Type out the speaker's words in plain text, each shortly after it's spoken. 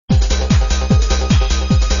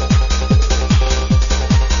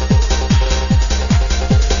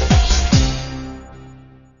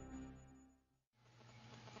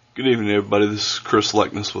Good evening, everybody. This is Chris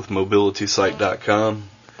Leckness with MobilitySite.com.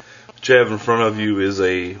 What you have in front of you is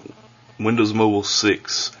a Windows Mobile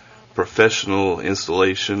 6 professional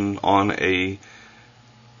installation on a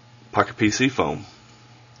Pocket PC phone.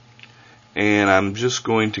 And I'm just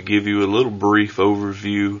going to give you a little brief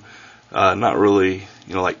overview, not really,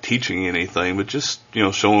 like teaching anything, but just,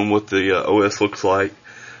 showing what the OS looks like.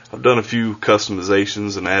 I've done a few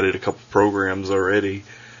customizations and added a couple programs already.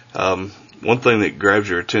 One thing that grabs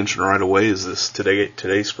your attention right away is this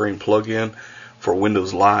Today Screen plugin for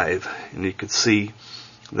Windows Live. And you can see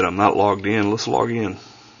that I'm not logged in. Let's log in.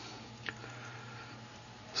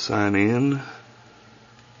 Sign in.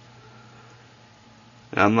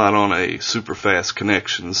 I'm not on a super fast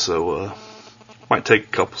connection, so it might take a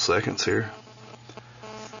couple seconds here.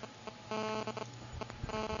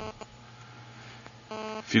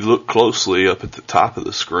 If you look closely up at the top of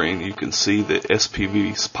the screen, you can see that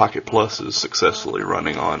SPV's Pocket Plus is successfully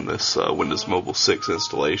running on this Windows Mobile 6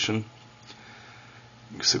 installation.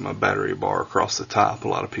 You can see my battery bar across the top. A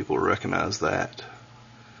lot of people recognize that.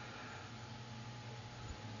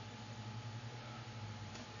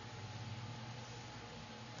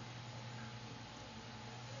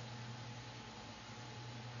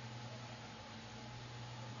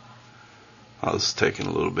 Oh, this is taking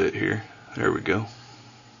a little bit here. There we go.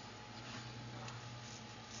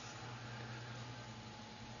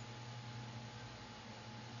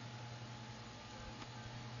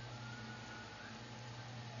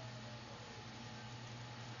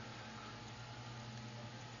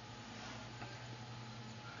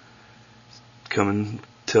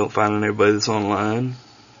 Finding everybody that's online.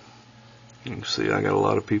 You can see I got a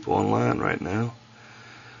lot of people online right now.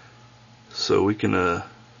 So we can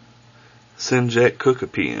send Jack Cook a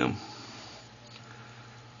PM.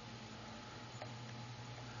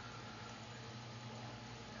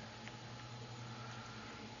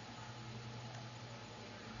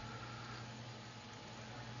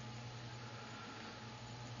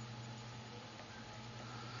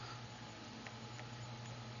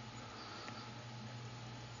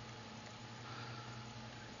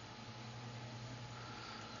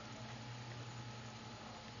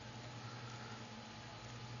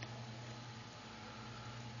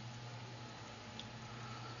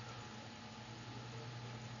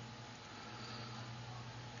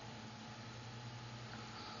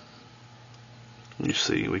 You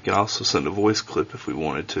see, we can also send a voice clip if we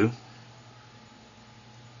wanted to.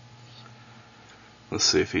 Let's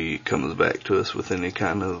see if he comes back to us with any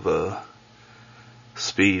kind of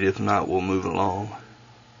speed. If not, we'll move along.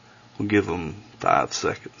 We'll give him 5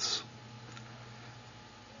 seconds.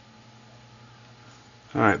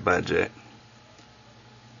 Alright, bye, Jack.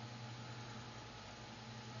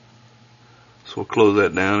 So we'll close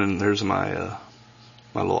that down, and there's my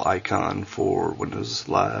my little icon for Windows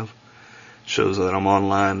Live. Shows that I'm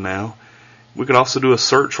online now. We could also do a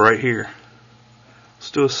search right here. Let's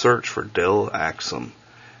do a search for Dell Axum.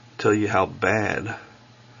 Tell you how bad,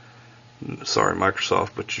 sorry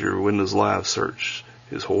Microsoft, but your Windows Live search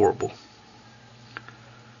is horrible.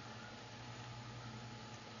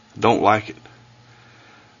 Don't like it.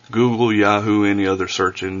 Google, Yahoo, any other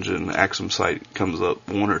search engine, Axum site comes up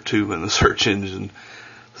 1 or 2 in the search engine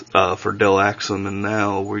for Dell Axum, and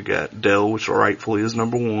now we got Dell, which rightfully is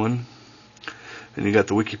number 1. And you got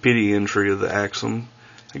the Wikipedia entry of the Axum.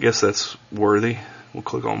 I guess that's worthy. We'll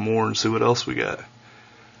click on more and see what else we got.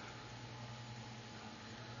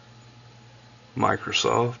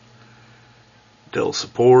 Microsoft. Dell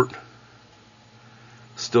support.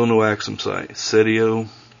 Still no Axum site. Setio.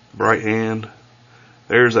 Bright Hand.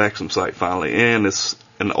 There's Axum site finally. And it's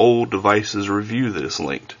an old devices review that is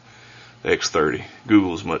linked. X30.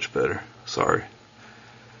 Google's much better. Sorry.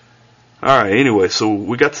 Alright, anyway, so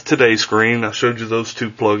we got the Today Screen. I showed you those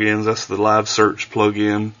 2 plugins. That's the Live Search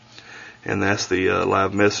plugin, and that's the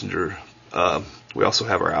Live Messenger. We also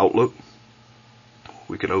have our Outlook.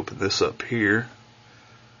 We can open this up here.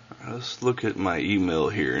 Let's look at my email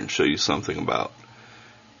here and show you something about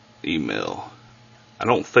email. I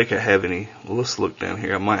don't think I have any. Well, let's look down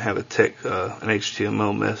here. I might have an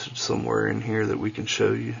HTML message somewhere in here that we can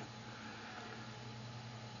show you.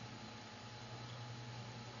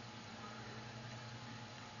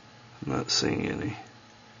 I'm not seeing any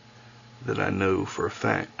that I know for a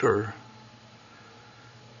fact. Okay,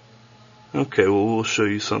 well, we'll show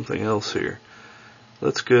you something else here.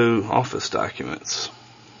 Let's go Office Documents.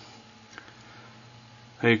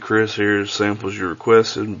 Hey Chris, here's samples you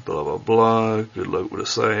requested, blah blah blah. Good luck with the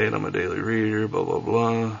site. I'm a daily reader, blah blah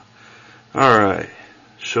blah. Alright,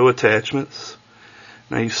 show attachments.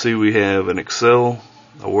 Now you see we have an Excel,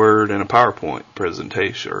 a Word, and a PowerPoint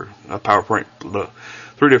presentation, or a PowerPoint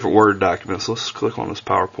 3 different Word documents. Let's click on this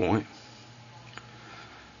PowerPoint.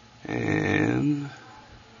 And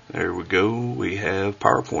there we go. We have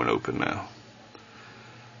PowerPoint open now.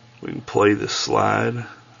 We can play this slide.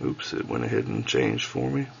 Oops, it went ahead and changed for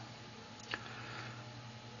me.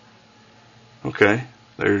 Okay,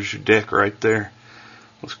 there's your deck right there.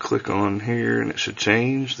 Let's click on here and it should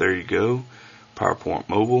change. There you go. PowerPoint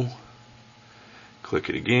Mobile. Click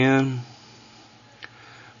it again.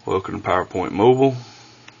 Welcome to PowerPoint Mobile.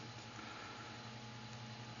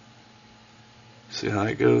 See how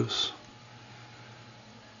it goes?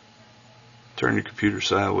 Turn your computer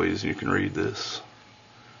sideways and you can read this.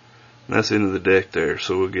 And that's the end of the deck there.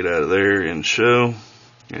 So we'll get out of there and show.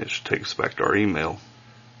 And it should take us back to our email.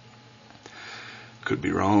 Could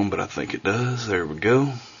be wrong, but I think it does. There we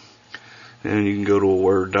go. And you can go to a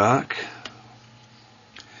Word doc.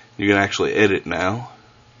 You can actually edit now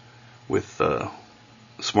with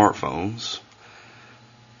smartphones.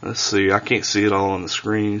 Let's see. I can't see it all on the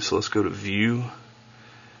screen, so let's go to View,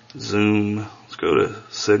 Zoom. Let's go to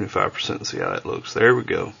 75% and see how that looks. There we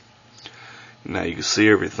go. Now you can see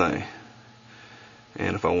everything.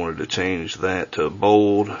 And if I wanted to change that to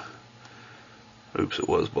bold, oops, it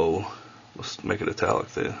was bold. Let's make it italic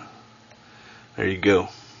then. There you go.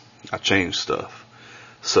 I changed stuff.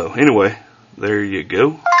 So anyway, there you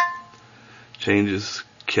go. Changes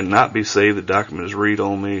cannot be saved. The document is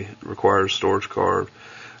read-only. Requires storage card.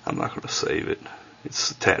 I'm not going to save it.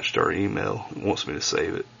 It's attached to our email. It wants me to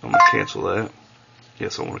save it. I'm going to cancel that.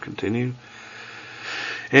 Yes, I want to continue.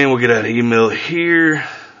 And we'll get out of email here.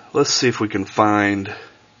 Let's see if we can find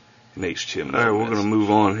an HTML. Alright, we're going to move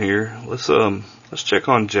on here. Let's check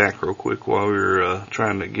on Jack real quick while we were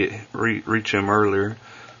trying to reach him earlier.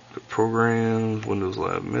 Programs, Windows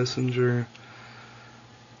Live Messenger.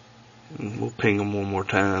 And we'll ping him one more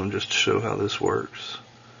time just to show how this works.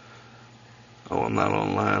 Oh, I'm not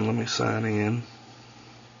online. Let me sign in.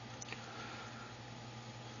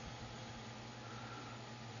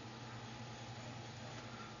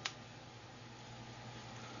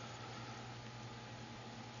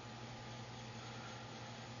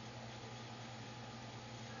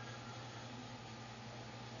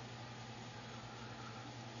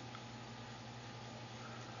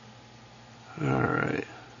 Alright.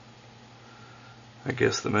 I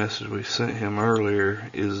guess the message we sent him earlier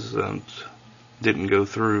is didn't go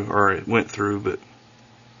through, or it went through, but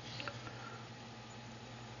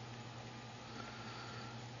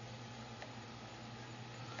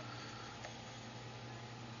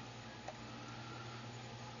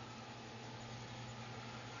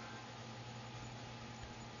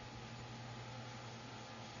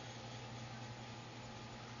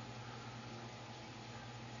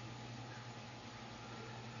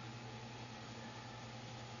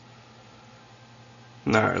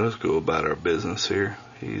alright, let's go about our business here.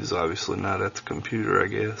 He's obviously not at the computer, I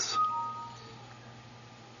guess.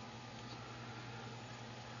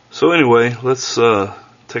 So anyway, let's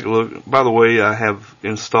take a look. By the way, I have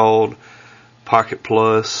installed Pocket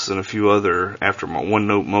Plus and a few other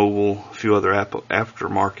OneNote Mobile, a few other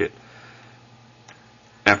aftermarket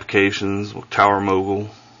applications, Tower Mobile,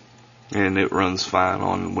 and it runs fine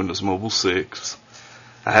on Windows Mobile 6.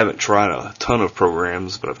 I haven't tried a ton of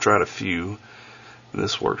programs, but I've tried a few.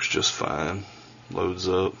 This works just fine. Loads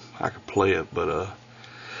up. I could play it, but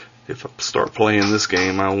if I start playing this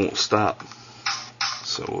game, I won't stop.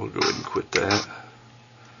 So we'll go ahead and quit that.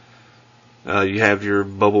 You have your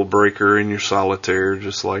bubble breaker and your solitaire,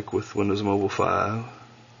 just like with Windows Mobile 5.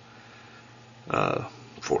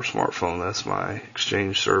 For smartphone, that's my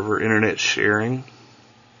Exchange server. Internet sharing.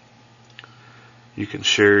 You can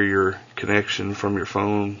share your connection from your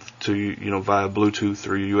phone to, via Bluetooth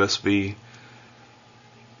or USB.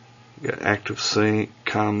 You got Active Sync,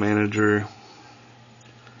 Com Manager,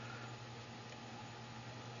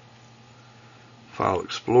 File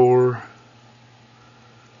Explorer,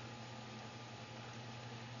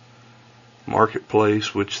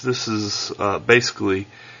 Marketplace, which this is basically,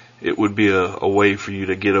 it would be a way for you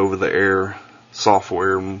to get over the air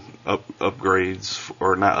software upgrades,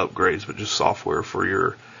 or not upgrades, but just software for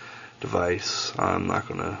your device. I'm not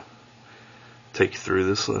going to take you through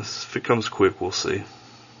this. If it comes quick, we'll see.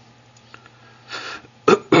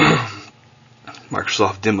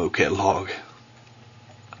 Microsoft Demo Catalog.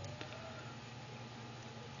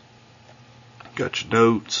 Got your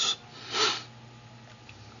notes,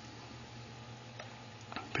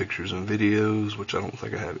 pictures and videos, which I don't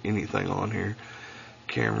think I have anything on here.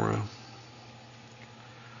 Camera.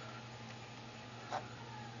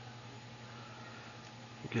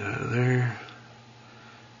 Get out of there.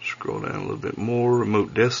 Scroll down a little bit more.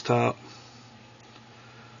 Remote desktop.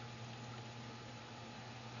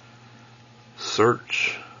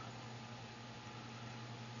 search,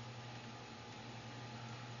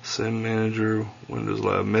 Send Manager, Windows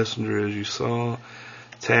Live Messenger as you saw,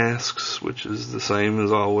 Tasks, which is the same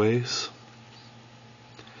as always,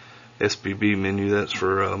 SBB menu, that's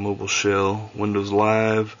for mobile shell, Windows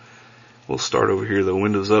Live. We'll start over here, the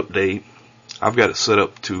Windows Update. I've got it set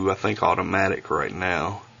up to, I think, automatic right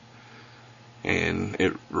now, and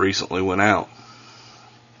it recently went out.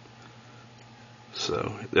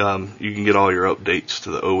 So you can get all your updates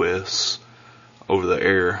to the OS over the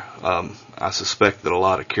air. I suspect that a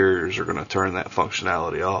lot of carriers are going to turn that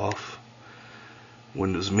functionality off.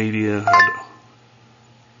 Windows Media,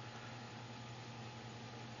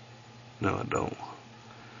 no, I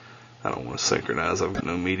don't want to synchronize. I've got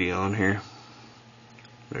no media on here.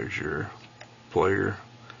 There's your player.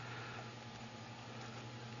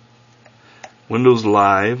 Windows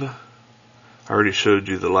Live, I already showed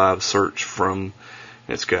you the live search from,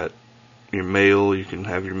 it's got your mail, you can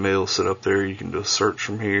have your mail set up there, you can do a search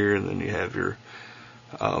from here, and then you have your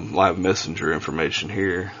live messenger information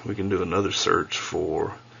here. We can do another search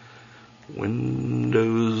for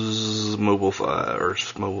Windows Mobile 5 or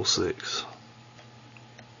Mobile 6.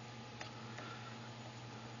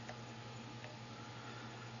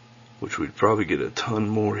 Which we'd probably get a ton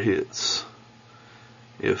more hits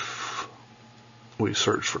if we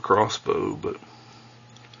search for Crossbow, but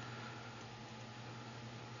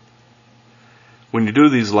when you do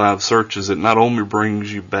these live searches, it not only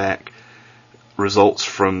brings you back results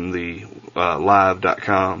from the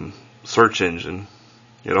live.com search engine,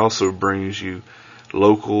 it also brings you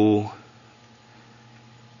local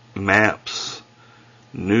maps,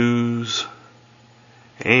 news,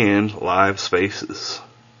 and live spaces.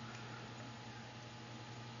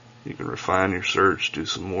 You can refine your search, do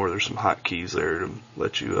some more. There's some hotkeys there to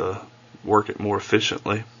let you work it more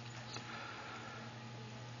efficiently.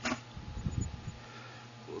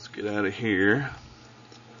 Let's get out of here.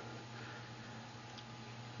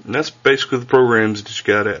 And that's basically the programs that you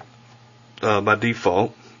got at by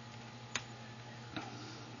default.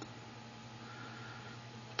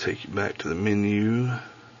 Take you back to the menu,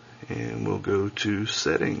 and we'll go to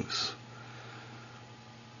Settings.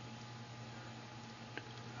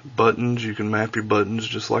 Buttons, you can map your buttons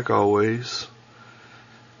just like always.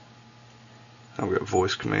 I've got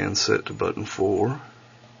voice command set to button 4.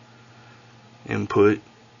 Input,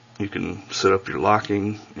 you can set up your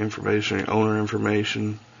locking information, your owner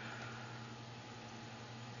information.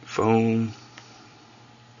 Phone,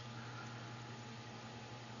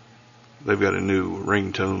 they've got a new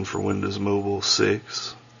ringtone for Windows Mobile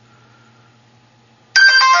 6.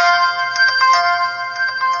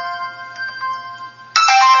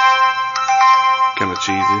 Kind of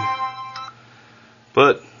cheesy,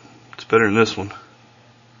 but it's better than this one.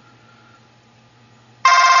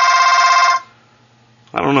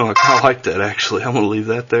 I don't know, I kind of like that actually. I'm going to leave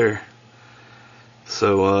that there.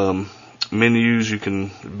 So menus, you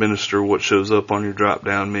can administer what shows up on your drop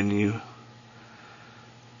down menu.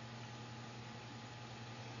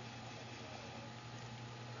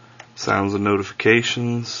 Sounds and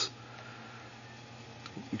notifications,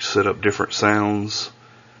 you set up different sounds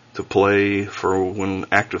to play. For when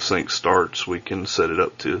ActiveSync starts, we can set it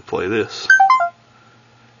up to play this.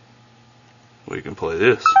 We can play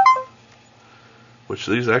this, which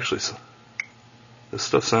these actually, this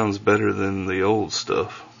stuff sounds better than the old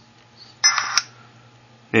stuff.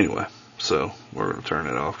 Anyway, so we're going to turn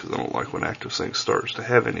it off because I don't like when ActiveSync starts to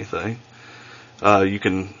have anything. You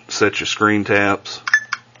can set your screen taps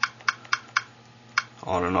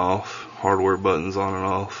on and off, hardware buttons on and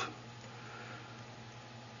off.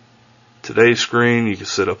 Today's screen, you can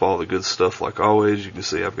set up all the good stuff like always. You can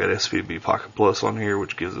see I've got SPB Pocket Plus on here,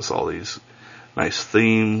 which gives us all these nice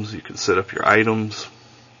themes. You can set up your items,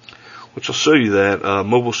 which I'll show you that.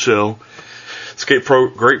 Mobile Shell, it's a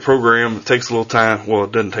great program. It takes a little time. Well,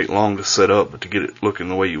 it doesn't take long to set up, but to get it looking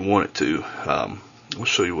the way you want it to. I'll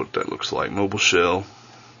show you what that looks like. Mobile Shell.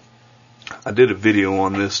 I did a video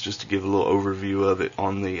on this just to give a little overview of it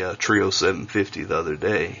on the Trio 750 the other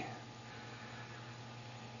day.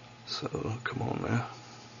 So, come on now.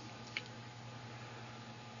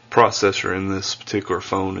 Processor in this particular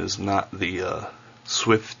phone is not the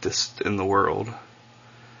swiftest in the world.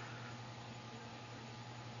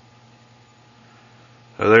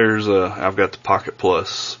 Now there's I've got the Pocket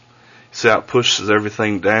Plus. See how it pushes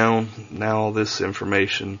everything down? Now all this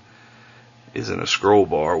information is in a scroll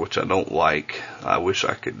bar, which I don't like. I wish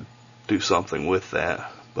I could do something with that.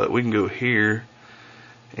 But we can go here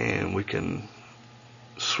and we can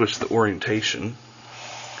switch the orientation,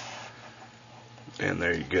 and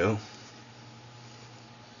there you go.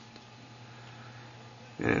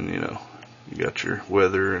 And you You got your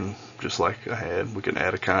weather, and just like I had, we can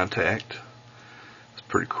add a contact. It's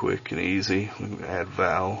pretty quick and easy. We can add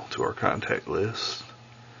Val to our contact list.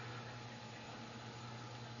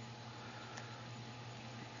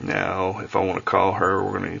 Now, if I want to call her,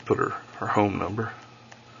 we're going to put her home number.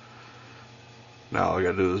 Now all I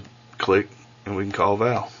got to do is click, and we can call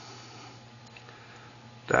Val.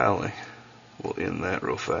 Dialing. We'll end that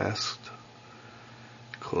real fast.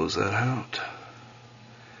 Close that out.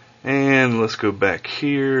 And let's go back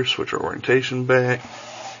here, switch our orientation back.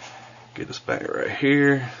 Get us back right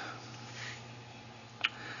here.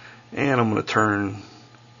 And I'm going to turn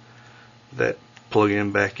that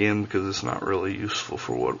plug-in back in because it's not really useful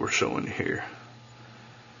for what we're showing you here.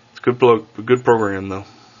 It's a good program though.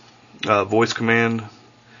 Voice command,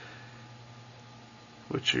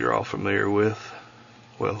 which you're all familiar with.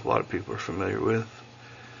 Well, a lot of people are familiar with.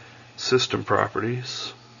 System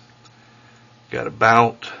properties. Got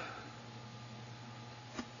about.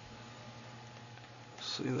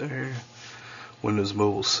 See there. Windows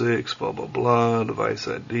Mobile 6, blah, blah, blah. Device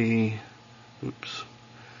ID. Oops.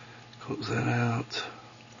 Close that out.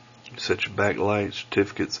 Set your backlight,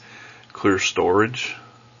 certificates, clear storage.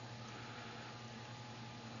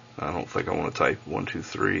 I don't think I want to type 1, 2,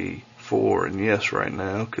 3, 4 and yes right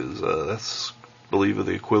now because that's, I believe,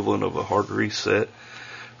 the equivalent of a hard reset.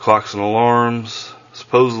 Clocks and alarms.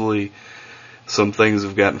 Supposedly some things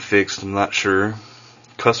have gotten fixed, I'm not sure.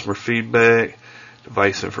 Customer feedback,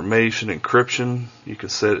 device information, encryption. You can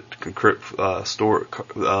set it to encrypt,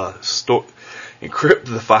 encrypt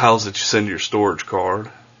the files that you send to your storage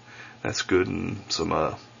card. That's good in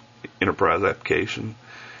some enterprise application.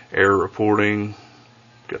 Error reporting,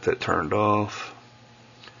 got that turned off.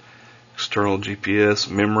 External GPS,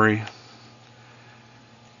 memory.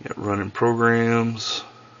 Got running programs.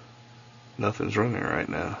 Nothing's running right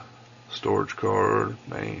now. Storage card,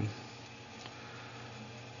 main.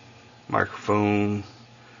 Microphone.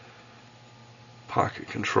 Pocket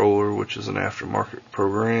controller, which is an aftermarket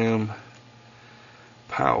program.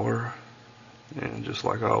 Power. And just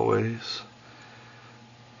like always,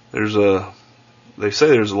 they say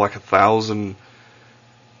there's like 1,000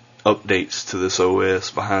 updates to this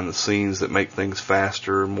OS behind the scenes that make things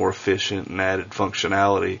faster, more efficient, and added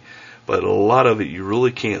functionality. But a lot of it you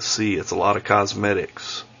really can't see. It's a lot of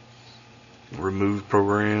cosmetics. Remove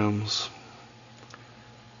programs.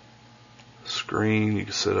 Screen, you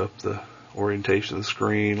can set up the orientation of the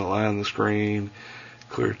screen, align the screen,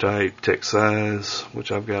 clear type, text size,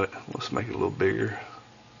 which I've got it. Let's make it a little bigger.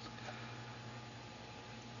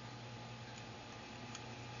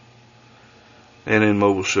 And in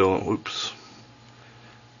mobile shell, whoops.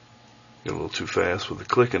 Got a little too fast with the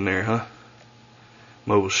clicking there, huh?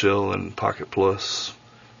 Mobile shell and Pocket Plus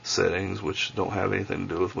settings, which don't have anything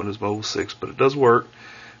to do with Windows Mobile 6, but it does work.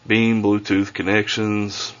 Beam, Bluetooth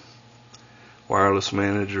connections, wireless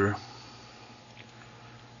manager.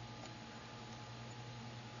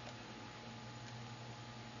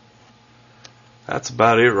 That's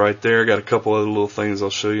about it right there. I got a couple other little things I'll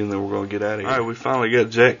show you, and then we're going to get out of here. Alright, we finally got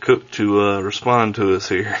Jack Cook to respond to us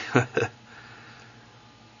here.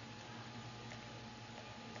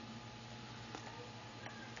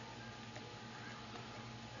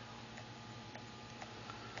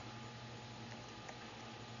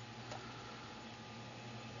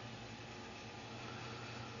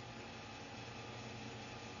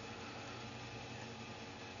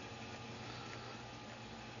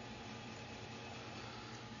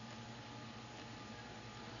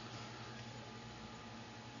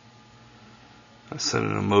 I sent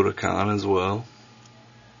an emoticon as well.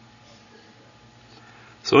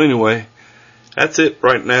 So anyway, that's it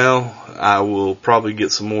right now. I will probably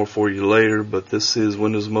get some more for you later, but this is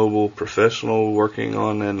Windows Mobile Professional working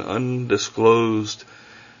on an undisclosed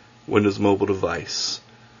Windows Mobile device.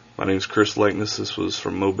 My name is Chris Lakeness. This was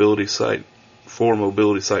from Mobility Site for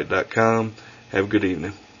mobilitysite.com. Have a good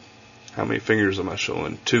evening. How many fingers am I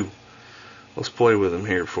showing? 2. Let's play with them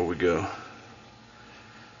here before we go.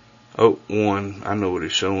 Oh, 1. I know what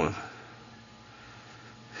he's showing.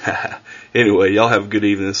 Anyway, y'all have a good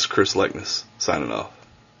evening. This is Chris Lakeness, signing off.